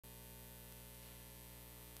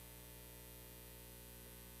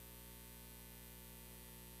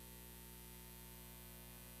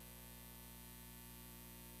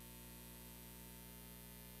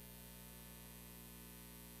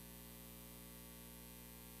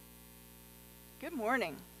Good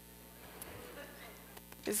morning.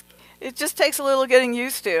 It just takes a little getting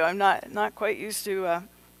used to. I'm not quite used to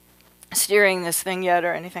steering this thing yet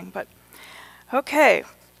or anything, but okay.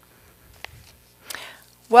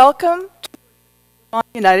 Welcome to Woodlawn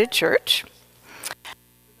United Church. If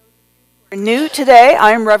you're new today,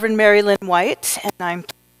 I'm Reverend Mary Lynne Whyte, and I'm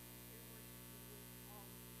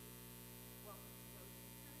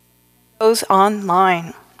those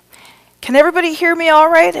online. Can everybody hear me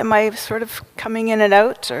all right? Am I sort of coming in and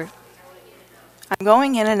out, or I'm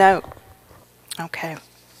going in and out? Okay.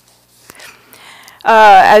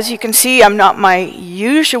 As you can see, I'm not my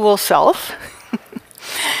usual self.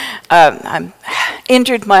 I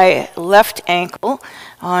injured my left ankle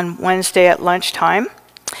on Wednesday at lunchtime.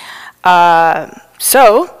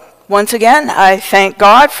 So, once again, I thank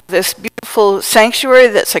God for this beautiful sanctuary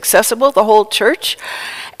that's accessible, the whole church,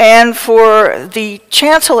 and for the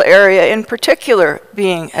chancel area in particular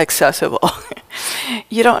being accessible.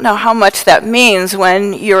 You don't know how much that means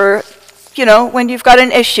when when you've got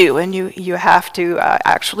an issue and you have to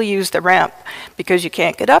actually use the ramp because you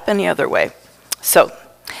can't get up any other way. So,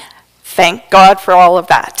 thank God for all of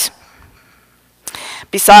that.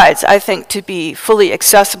 Besides, I think to be fully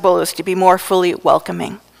accessible is to be more fully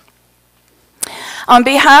welcoming. On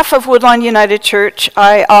behalf of Woodlawn United Church,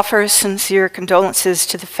 I offer sincere condolences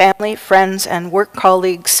to the family, friends, and work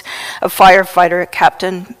colleagues of firefighter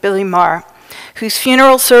Captain Billy Marr, whose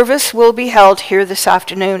funeral service will be held here this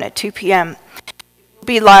afternoon at 2 p.m. It will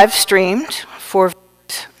be live streamed for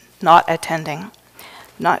not attending.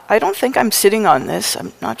 I don't think I'm sitting on this.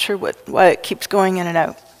 I'm not sure why it keeps going in and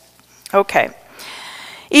out. Okay.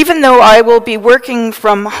 Even though I will be working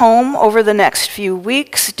from home over the next few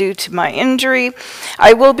weeks due to my injury,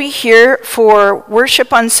 I will be here for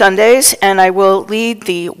worship on Sundays, and I will lead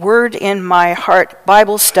the Word in My Heart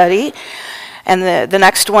Bible study. And the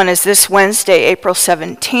next one is this Wednesday, April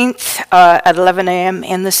 17th at 11 a.m.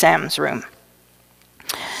 in the Sam's Room.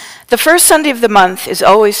 The first Sunday of the month is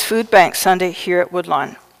always Food Bank Sunday here at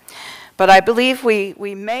Woodlawn. But I believe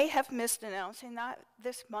we may have missed announcing that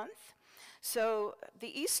this month. So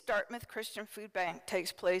the East Dartmouth Christian Food Bank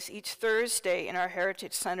takes place each Thursday in our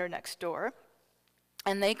Heritage Center next door.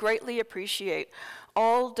 And they greatly appreciate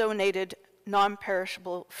all donated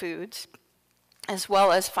non-perishable foods, as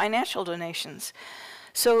well as financial donations.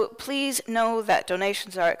 So please know that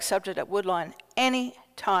donations are accepted at Woodlawn any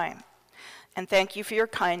time. And thank you for your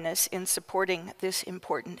kindness in supporting this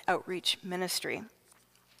important outreach ministry.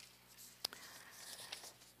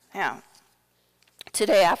 Now,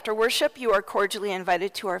 today after worship, you are cordially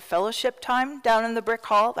invited to our fellowship time down in the Brick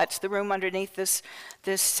Hall. That's the room underneath this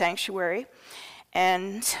sanctuary.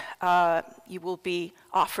 And you will be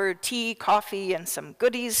offered tea, coffee, and some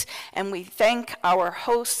goodies. And we thank our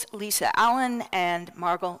hosts, Lisa Allen and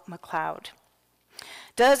Margot McLeod.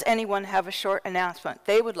 Does anyone have a short announcement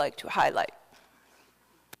they would like to highlight?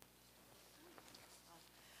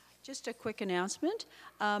 Just a quick announcement.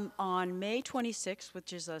 On May 26th,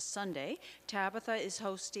 which is a Sunday, Tabitha is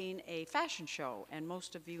hosting a fashion show, and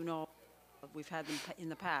most of you know we've had them in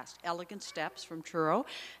the past. Elegant Steps from Truro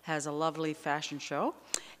has a lovely fashion show,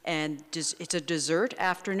 and it's a dessert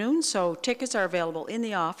afternoon, so tickets are available in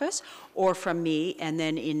the office or from me, and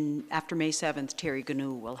then after May 7th, Terry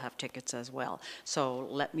Gnu will have tickets as well. So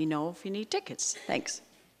let me know if you need tickets. Thanks.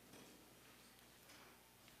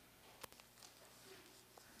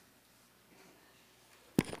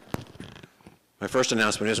 My first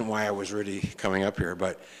announcement isn't why I was really coming up here,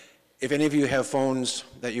 but if any of you have phones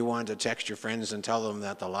that you want to text your friends and tell them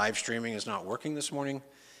that the live streaming is not working this morning,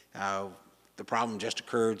 the problem just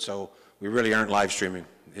occurred, so we really aren't live streaming.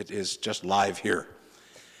 It is just live here.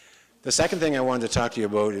 The second thing I wanted to talk to you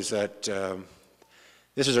about is that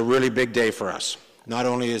this is a really big day for us. Not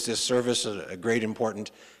only is this service a great important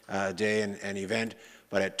day and event,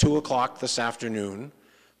 but at 2 o'clock this afternoon,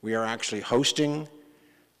 we are actually hosting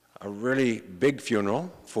a really big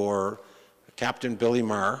funeral for Captain Billy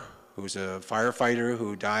Marr, who's a firefighter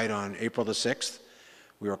who died on April the 6th.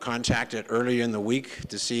 We were contacted early in the week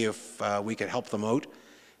to see if we could help them out.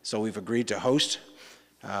 So we've agreed to host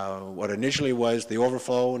what initially was the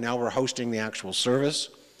overflow. Now we're hosting the actual service.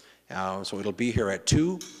 So it'll be here at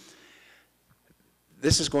 2.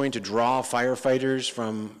 This is going to draw firefighters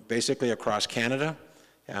from basically across Canada.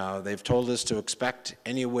 They've told us to expect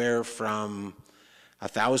anywhere from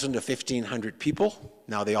 1,000 to 1,500 people.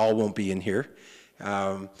 Now they all won't be in here.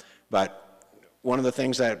 But one of the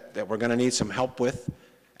things that we're going to need some help with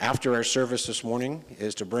after our service this morning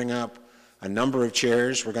is to bring up a number of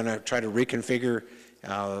chairs. We're going to try to reconfigure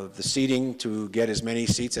the seating to get as many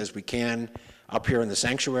seats as we can up here in the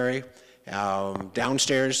sanctuary.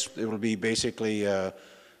 Downstairs, it will be basically a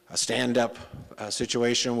stand-up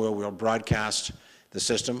situation where we'll broadcast the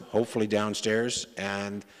system, hopefully downstairs,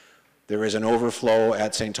 and there is an overflow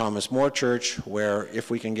at St. Thomas More Church where if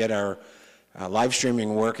we can get our live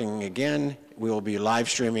streaming working again, we will be live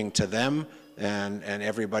streaming to them, and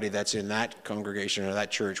everybody that's in that congregation or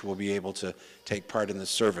that church will be able to take part in the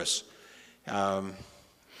service.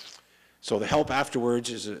 So the help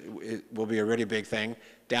afterwards will be a really big thing.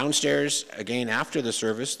 Downstairs, again, after the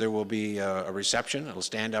service, there will be a reception, a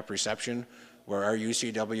stand-up reception, where our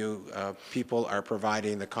UCW people are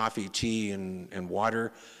providing the coffee, tea, and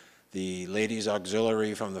water. The ladies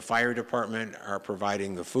auxiliary from the fire department are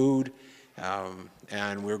providing the food,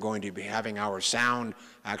 and we're going to be having our sound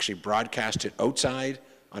actually broadcasted outside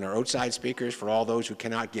on our outside speakers. For all those who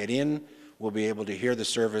cannot get in, will be able to hear the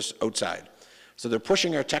service outside. So they're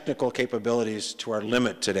pushing our technical capabilities to our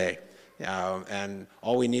limit today, and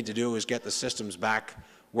all we need to do is get the systems back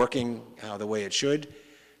working the way it should.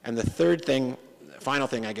 And the third thing, final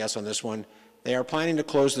thing I guess on this one, they are planning to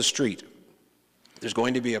close the street. There's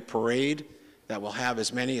going to be a parade that will have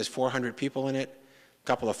as many as 400 people in it, a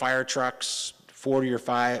couple of fire trucks, 40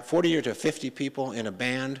 to 50 people in a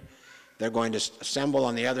band. They're going to assemble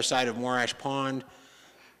on the other side of Morash Pond,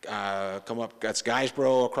 come up, that's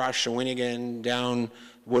Guysborough, across Shawinigan, down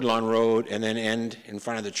Woodlawn Road, and then end in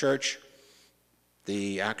front of the church.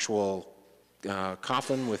 The actual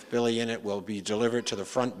coffin with Billy in it will be delivered to the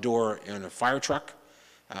front door in a fire truck.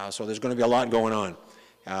 So there's going to be a lot going on.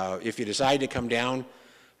 If you decide to come down,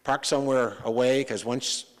 park somewhere away, because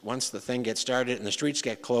once the thing gets started and the streets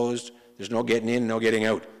get closed, there's no getting in, no getting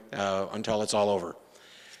out until it's all over.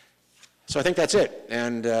 So I think that's it.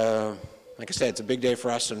 And like I said, it's a big day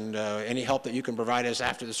for us, and any help that you can provide us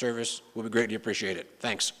after the service will be greatly appreciated.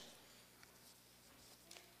 Thanks.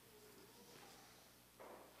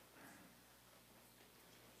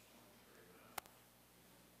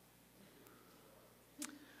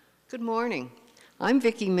 Good morning. I'm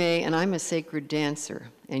Vicki May, and I'm a sacred dancer,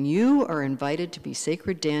 and you are invited to be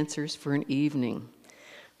sacred dancers for an evening.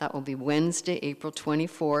 That will be Wednesday, April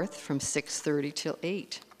 24th from 6:30 till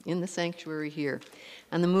 8 in the sanctuary here.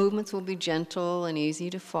 And the movements will be gentle and easy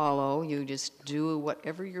to follow. You just do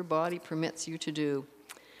whatever your body permits you to do.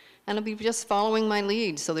 And I'll be just following my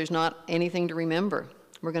lead, so there's not anything to remember.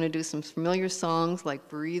 We're going to do some familiar songs like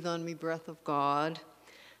Breathe on Me, Breath of God,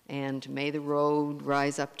 and May the Road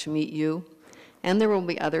Rise Up to Meet You. And there will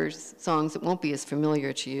be other songs that won't be as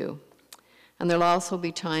familiar to you. And there'll also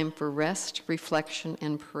be time for rest, reflection,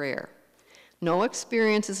 and prayer. No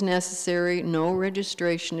experience is necessary, no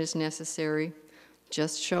registration is necessary.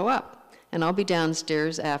 Just show up. And I'll be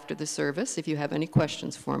downstairs after the service if you have any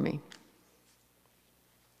questions for me.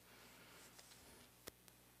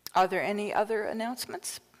 Are there any other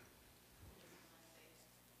announcements?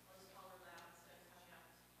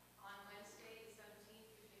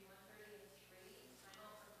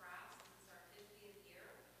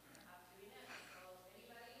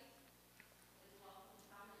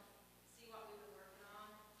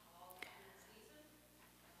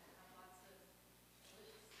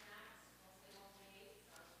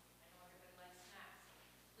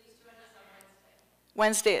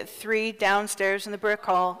 Wednesday at 3 downstairs in the Brick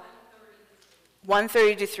Hall.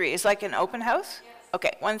 1:30 to 3. It's like an open house? Yes.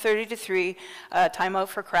 Okay, 1:30 to 3, time out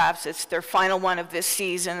for crafts. It's their final one of this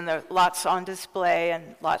season, and there are lots on display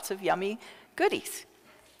and lots of yummy goodies.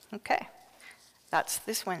 Okay, that's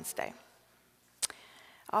this Wednesday.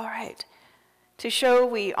 All right. To show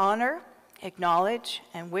we honor, acknowledge,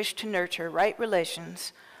 and wish to nurture right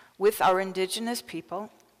relations with our Indigenous people,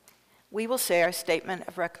 we will say our statement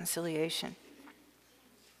of reconciliation.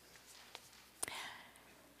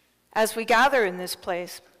 As we gather in this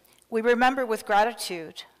place, we remember with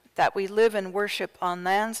gratitude that we live and worship on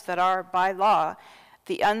lands that are, by law,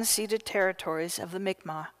 the unceded territories of the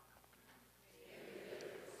Mi'kmaq.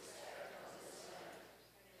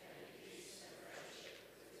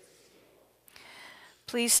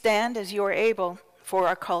 Please stand as you are able for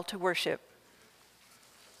our call to worship.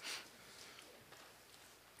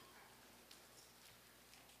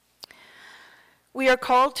 We are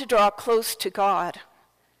called to draw close to God,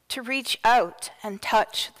 to reach out and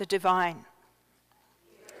touch the divine.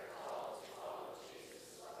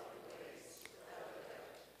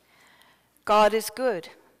 God is good.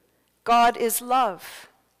 God is love.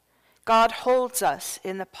 God holds us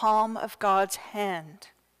in the palm of God's hand.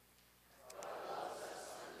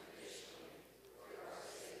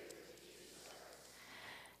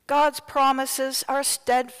 God's promises are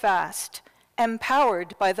steadfast,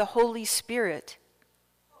 empowered by the Holy Spirit.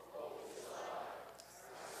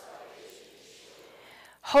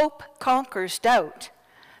 Hope conquers doubt.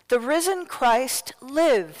 The risen Christ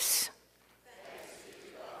lives.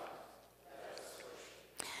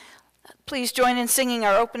 Please join in singing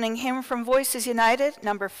our opening hymn from Voices United,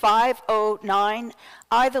 number 509,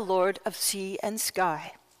 I, the Lord of Sea and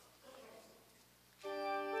Sky.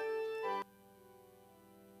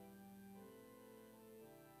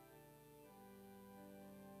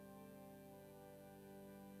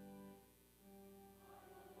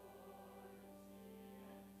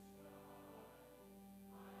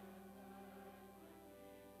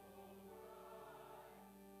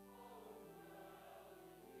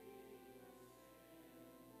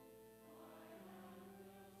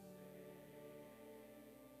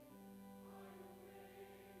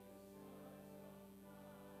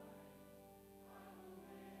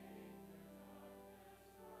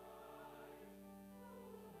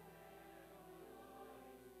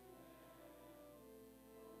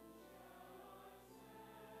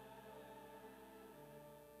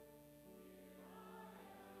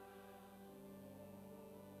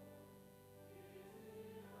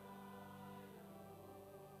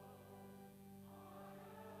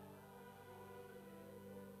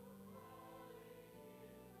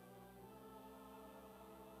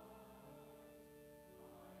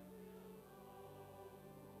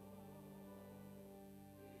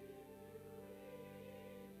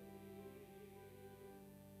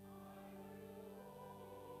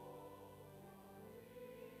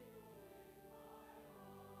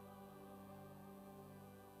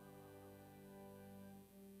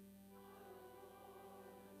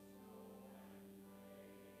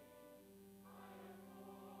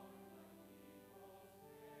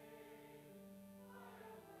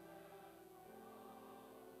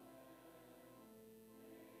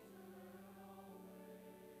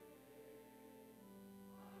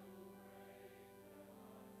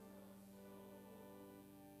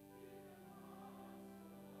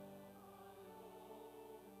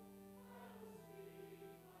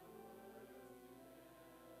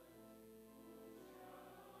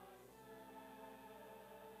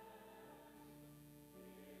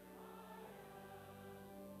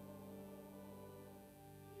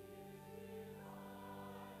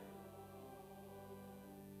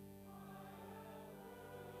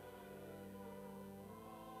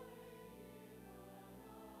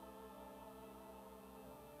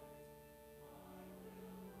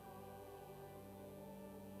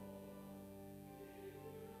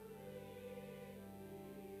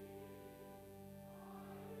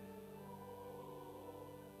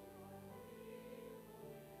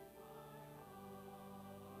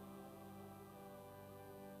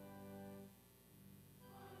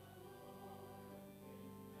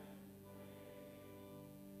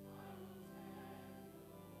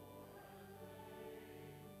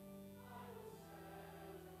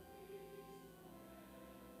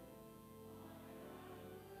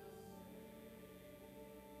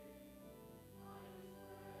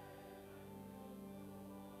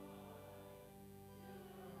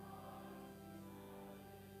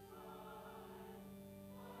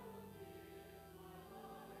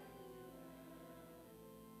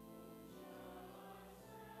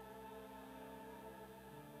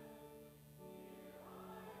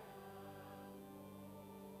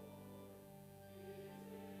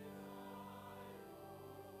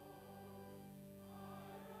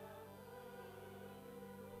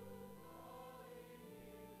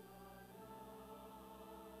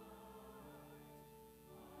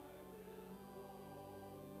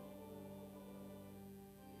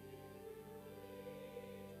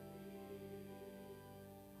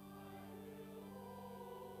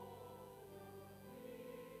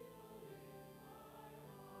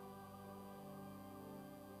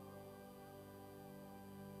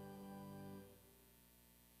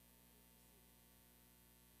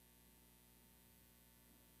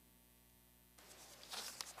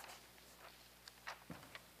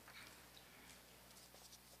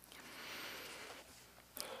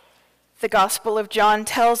 The Gospel of John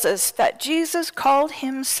tells us that Jesus called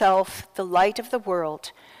himself the light of the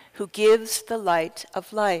world, who gives the light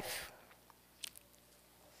of life.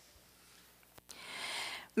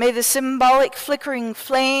 May the symbolic flickering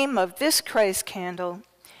flame of this Christ candle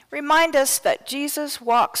remind us that Jesus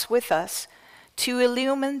walks with us to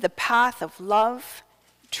illumine the path of love,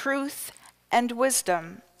 truth, and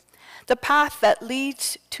wisdom, the path that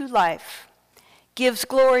leads to life, gives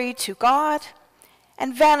glory to God,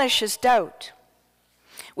 and vanishes doubt.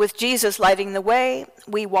 With Jesus lighting the way,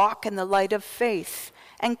 we walk in the light of faith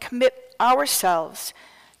and commit ourselves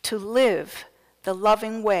to live the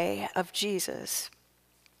loving way of Jesus.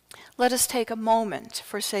 Let us take a moment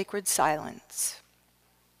for sacred silence.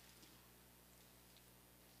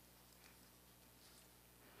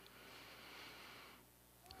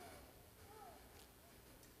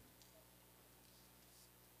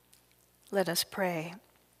 Let us pray.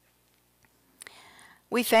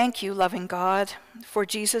 We thank you, loving God, for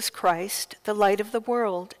Jesus Christ, the light of the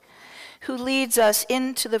world, who leads us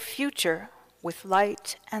into the future with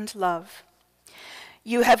light and love.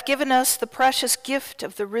 You have given us the precious gift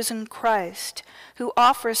of the risen Christ, who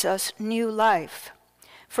offers us new life,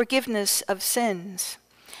 forgiveness of sins,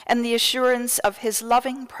 and the assurance of his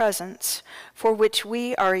loving presence, for which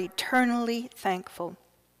we are eternally thankful.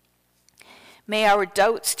 May our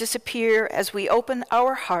doubts disappear as we open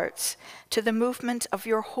our hearts to the movement of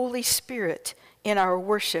your Holy Spirit in our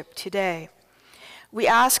worship today. We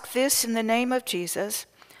ask this in the name of Jesus,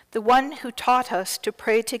 the one who taught us to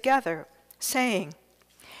pray together, saying,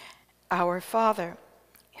 Our Father,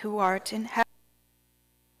 who art in heaven,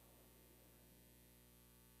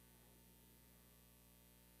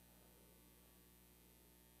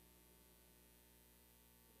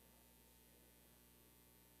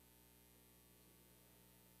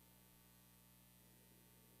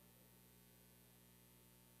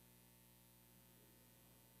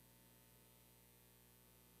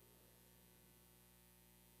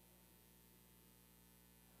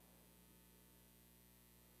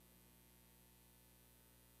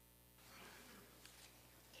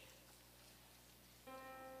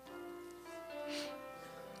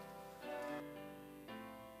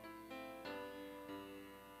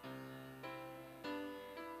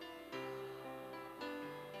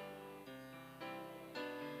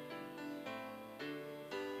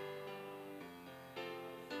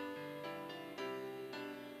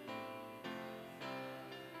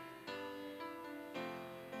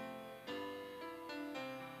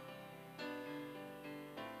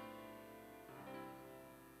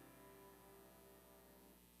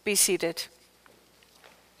 be seated.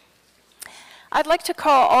 I'd like to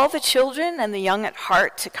call all the children and the young at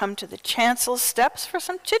heart to come to the chancel steps for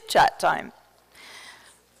some chit-chat time.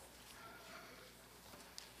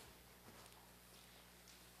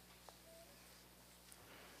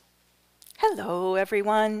 Hello,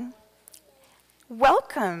 everyone.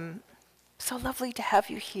 Welcome. So lovely to have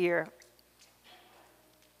you here.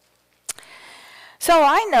 So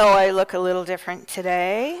I know I look a little different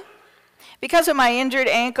today. Because of my injured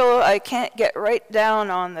ankle, I can't get right down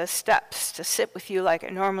on the steps to sit with you like I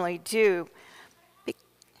normally do.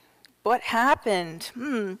 What happened?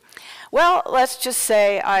 Well, let's just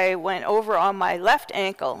say I went over on my left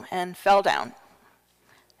ankle and fell down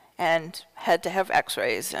and had to have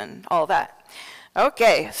x-rays and all that.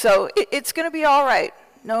 Okay, so it's going to be all right.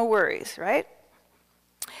 No worries, right?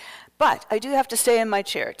 But I do have to stay in my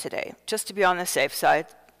chair today, just to be on the safe side.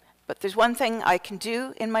 But there's one thing I can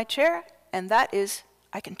do in my chair, and that is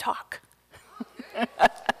I can talk.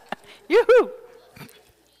 Yoo-hoo!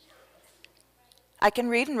 I can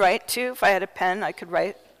read and write too. If I had a pen, I could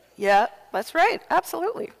write. Yeah, that's right,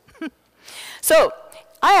 absolutely. So,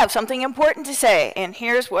 I have something important to say, and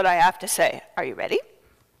here's what I have to say. Are you ready?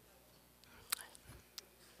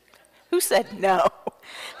 Who said no?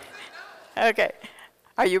 Okay,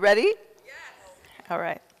 are you ready? Yes. All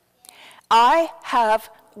right. I have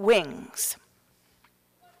wings.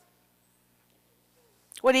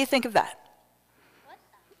 What do you think of that?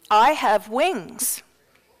 I have wings.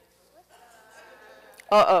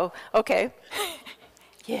 Uh-oh, okay.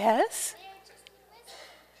 Yes?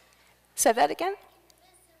 Say that again?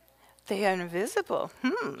 They are invisible.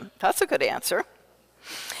 That's a good answer.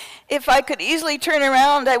 If I could easily turn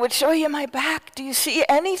around, I would show you my back. Do you see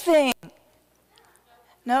anything?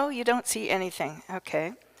 No, you don't see anything.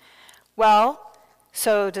 Okay. Well,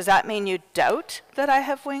 so does that mean you doubt that I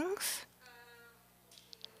have wings?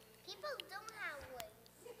 People don't have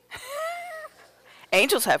wings.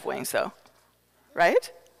 Angels have wings, though,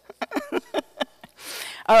 right?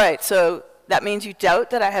 All right, so that means you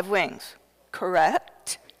doubt that I have wings,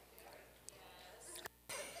 correct?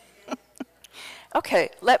 Okay,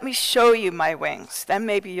 let me show you my wings. Then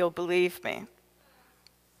maybe you'll believe me.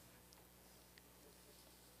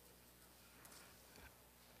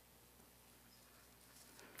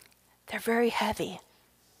 They're very heavy.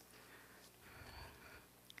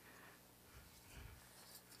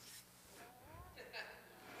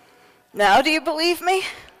 Now, do you believe me?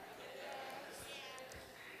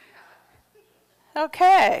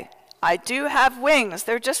 Okay, I do have wings.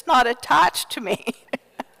 They're just not attached to me.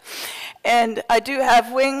 And I do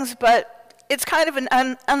have wings, but it's kind of an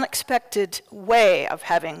unexpected way of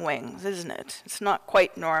having wings, isn't it? It's not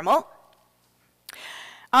quite normal.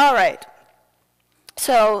 All right.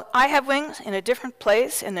 So I have wings in a different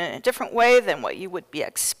place, in a different way than what you would be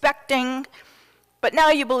expecting. But now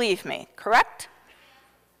you believe me, correct?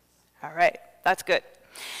 All right, that's good.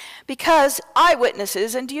 Because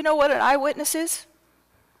eyewitnesses, and do you know what an eyewitness is?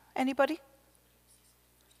 Anybody?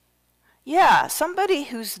 Yeah, somebody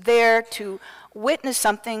who's there to witness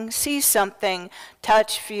something, see something,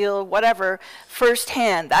 touch, feel, whatever,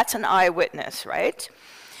 firsthand. That's an eyewitness, right?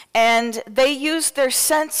 And they use their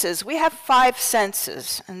senses. We have 5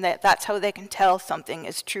 senses, and that's how they can tell something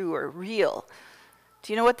is true or real.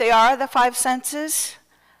 Do you know what they are, the 5 senses?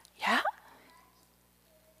 Yeah?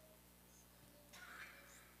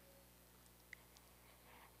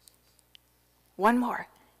 One more.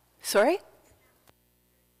 Sorry?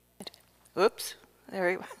 Oops. There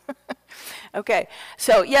we go. Okay.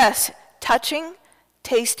 So, yes, touching,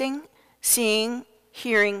 tasting, seeing,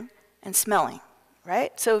 hearing, and smelling,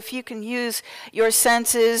 right? So if you can use your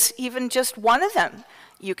senses, even just one of them,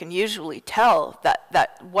 you can usually tell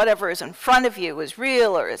that whatever is in front of you is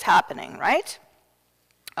real or is happening, right?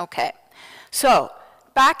 Okay. So,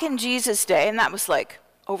 back in Jesus' day, and that was like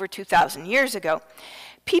over 2,000 years ago,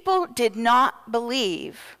 people did not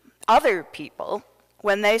believe other people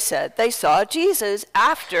when they said they saw Jesus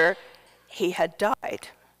after he had died.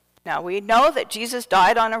 Now, we know that Jesus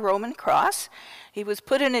died on a Roman cross. He was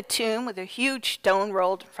put in a tomb with a huge stone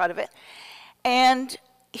rolled in front of it. And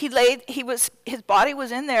his body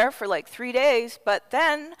was in there for like 3 days. But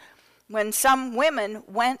then when some women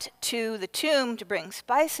went to the tomb to bring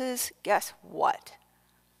spices, guess what?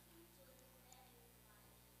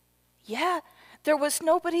 Yeah, there was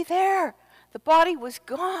nobody there. The body was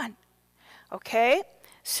gone. Okay,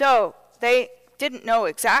 so they didn't know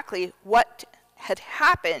exactly what had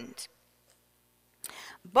happened.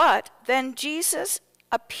 But then Jesus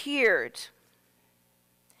appeared.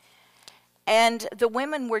 And the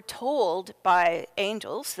women were told by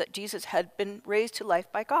angels that Jesus had been raised to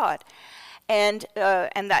life by God. And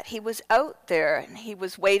that he was out there, and he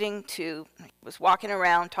was he was walking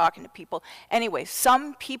around talking to people. Anyway,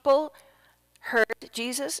 some people heard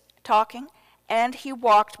Jesus talking, and he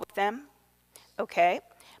walked with them. Okay,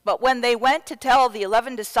 but when they went to tell the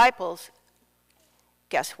 11 disciples,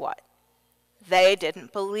 guess what? They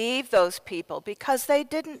didn't believe those people because they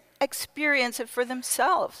didn't experience it for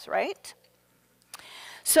themselves, right?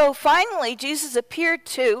 So finally, Jesus appeared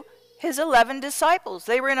to his 11 disciples.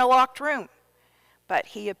 They were in a locked room, but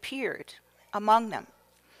he appeared among them.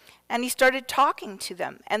 And he started talking to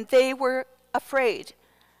them, and they were afraid.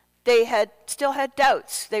 They still had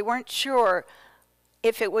doubts. They weren't sure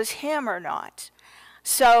if it was him or not.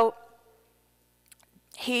 So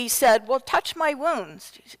he said, well, touch my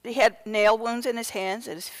wounds. He had nail wounds in his hands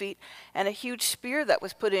and his feet and a huge spear that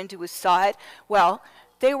was put into his side. Well,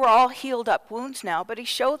 they were all healed up wounds now, but he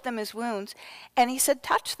showed them his wounds, and he said,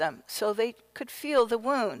 touch them, so they could feel the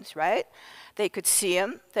wounds, right? They could see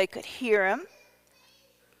him, they could hear him.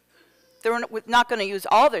 They were not going to use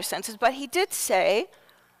all their senses, but he did say,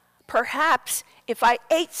 perhaps if I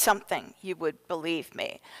ate something, you would believe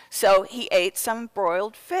me. So he ate some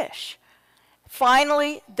broiled fish.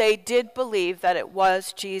 Finally, they did believe that it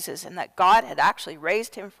was Jesus and that God had actually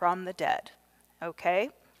raised him from the dead. Okay?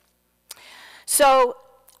 So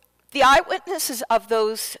the eyewitnesses of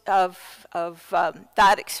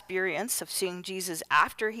that experience of seeing Jesus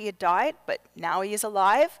after he had died, but now he is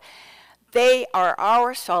alive, they are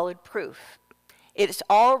our solid proof. It is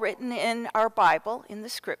all written in our Bible, in the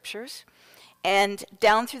scriptures, and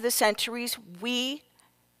down through the centuries, we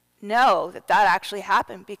know that actually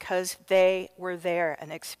happened because they were there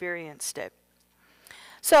and experienced it.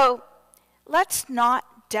 So let's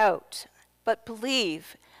not doubt, but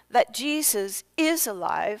believe that Jesus is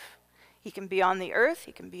alive. He can be on the earth,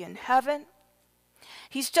 he can be in heaven.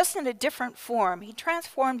 He's just in a different form. He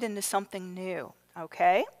transformed into something new,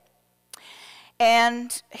 okay?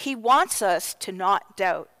 And he wants us to not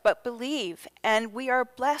doubt, but believe. And we are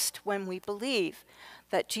blessed when we believe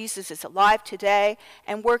that Jesus is alive today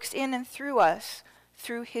and works in and through us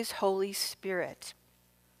through his Holy Spirit.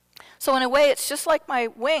 So in a way, it's just like my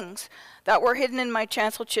wings that were hidden in my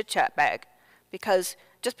chancel chit-chat bag. Because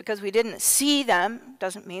just because we didn't see them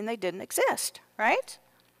doesn't mean they didn't exist, right?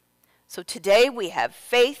 So today we have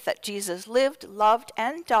faith that Jesus lived, loved,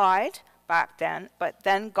 and died back then, but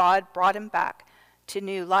then God brought him back to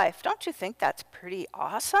new life. Don't you think that's pretty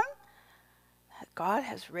awesome? That God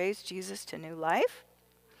has raised Jesus to new life?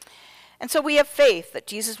 And so we have faith that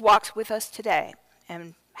Jesus walks with us today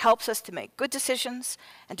and helps us to make good decisions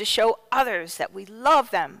and to show others that we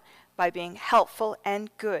love them by being helpful and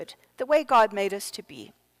good, the way God made us to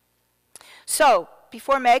be. So,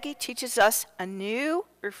 before Maggie teaches us a new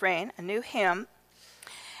refrain, a new hymn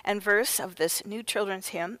and verse of this new children's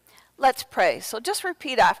hymn, let's pray. So just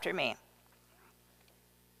repeat after me.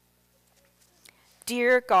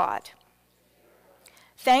 Dear God,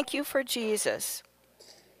 thank you for Jesus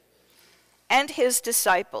and his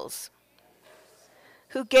disciples,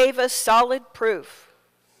 who gave us solid proof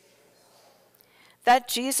that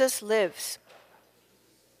Jesus lives.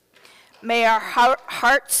 May our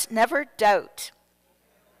hearts never doubt,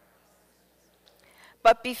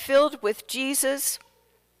 but be filled with Jesus'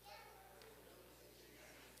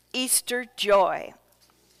 Easter joy.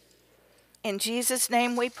 In Jesus'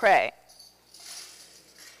 name we pray.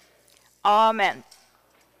 Amen.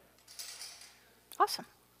 Awesome.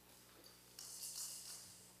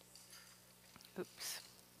 Oops.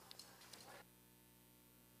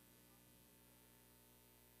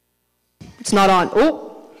 It's not on.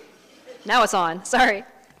 Oh, now it's on. Sorry.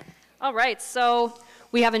 All right, so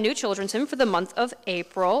we have a new children's hymn for the month of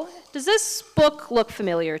April. Does this book look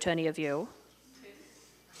familiar to any of you?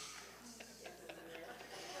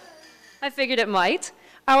 I figured it might.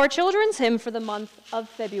 Our children's hymn for the month of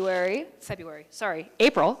April,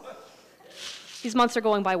 these months are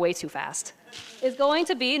going by way too fast, is going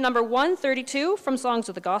to be number 132 from Songs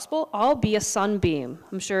of the Gospel, I'll Be a Sunbeam.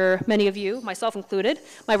 I'm sure many of you, myself included,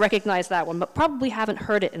 might recognize that one, but probably haven't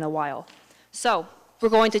heard it in a while. So we're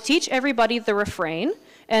going to teach everybody the refrain,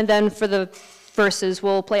 and then for the verses,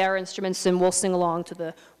 we'll play our instruments and we'll sing along to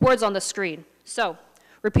the words on the screen. So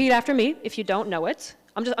repeat after me if you don't know it.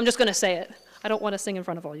 I'm just going to say it. I don't want to sing in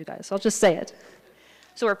front of all you guys, so I'll just say it.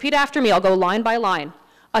 So repeat after me. I'll go line by line.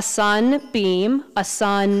 A sunbeam, a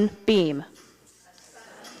sunbeam.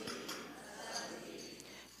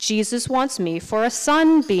 Jesus wants me for a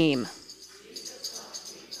sunbeam.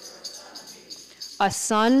 A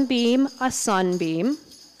sunbeam, a sunbeam.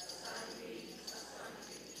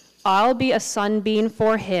 I'll be a sunbeam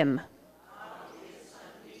for him.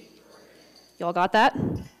 Y'all got that?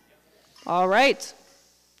 All right.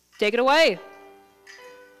 Take it away.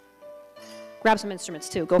 Grab some instruments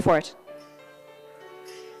too. Go for it.